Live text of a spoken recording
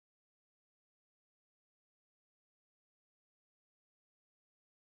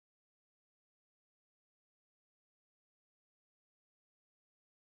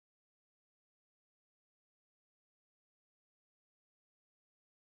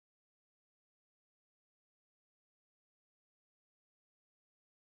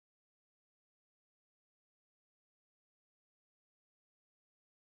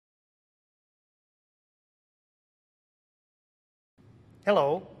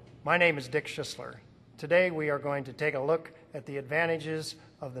Hello, my name is Dick Schisler. Today we are going to take a look at the advantages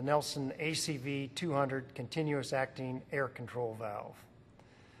of the Nelson ACV200 continuous acting air control valve.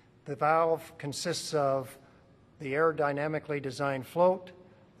 The valve consists of the aerodynamically designed float,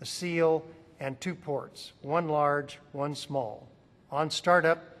 the seal, and two ports, one large, one small. On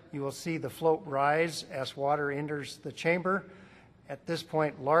startup, you will see the float rise as water enters the chamber. At this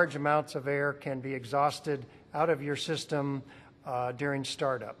point, large amounts of air can be exhausted out of your system during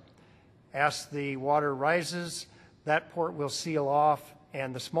startup. As the water rises, that port will seal off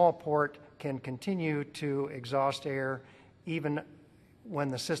and the small port can continue to exhaust air even when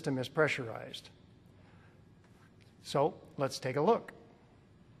the system is pressurized. So let's take a look.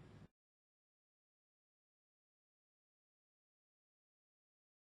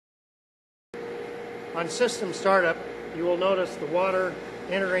 On system startup, you will notice the water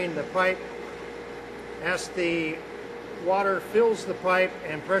entering the pipe. As the water fills the pipe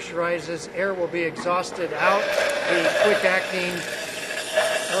and pressurizes, air will be exhausted out the quick-acting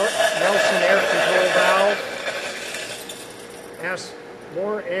Nelson Air Control valve. As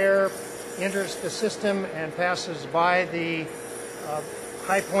more air enters the system and passes by the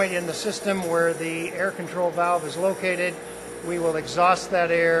high point in the system where the air control valve is located, we will exhaust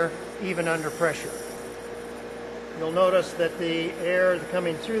that air even under pressure. You'll notice that the air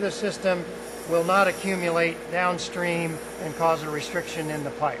coming through the system will not accumulate downstream and cause a restriction in the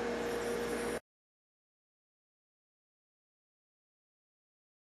pipe.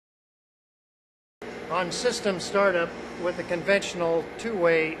 On system startup with the conventional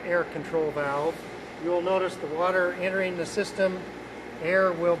two-way air control valve, you will notice the water entering the system.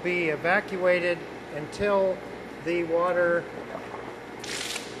 Air will be evacuated until the water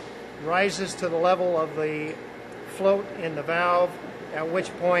rises to the level of the float in the valve, at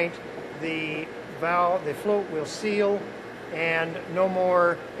which point the float will seal and no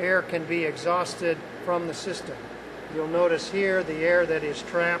more air can be exhausted from the system. You'll notice here the air that is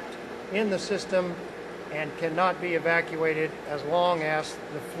trapped in the system and cannot be evacuated as long as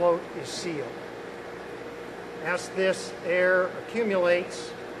the float is sealed. As this air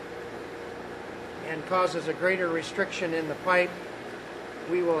accumulates and causes a greater restriction in the pipe,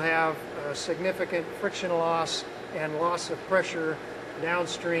 we will have a significant friction loss and loss of pressure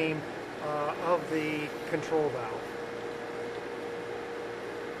downstream of the control valve.